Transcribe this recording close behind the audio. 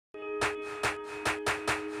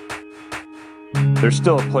there's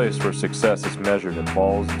still a place where success is measured in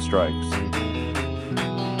balls and strikes.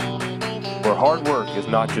 Where hard work is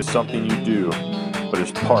not just something you do, but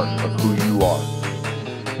is part of who you are.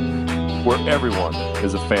 Where everyone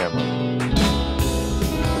is a family.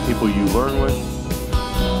 The people you learn with,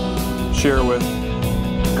 share with,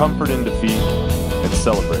 comfort in defeat, and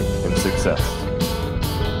celebrate in success.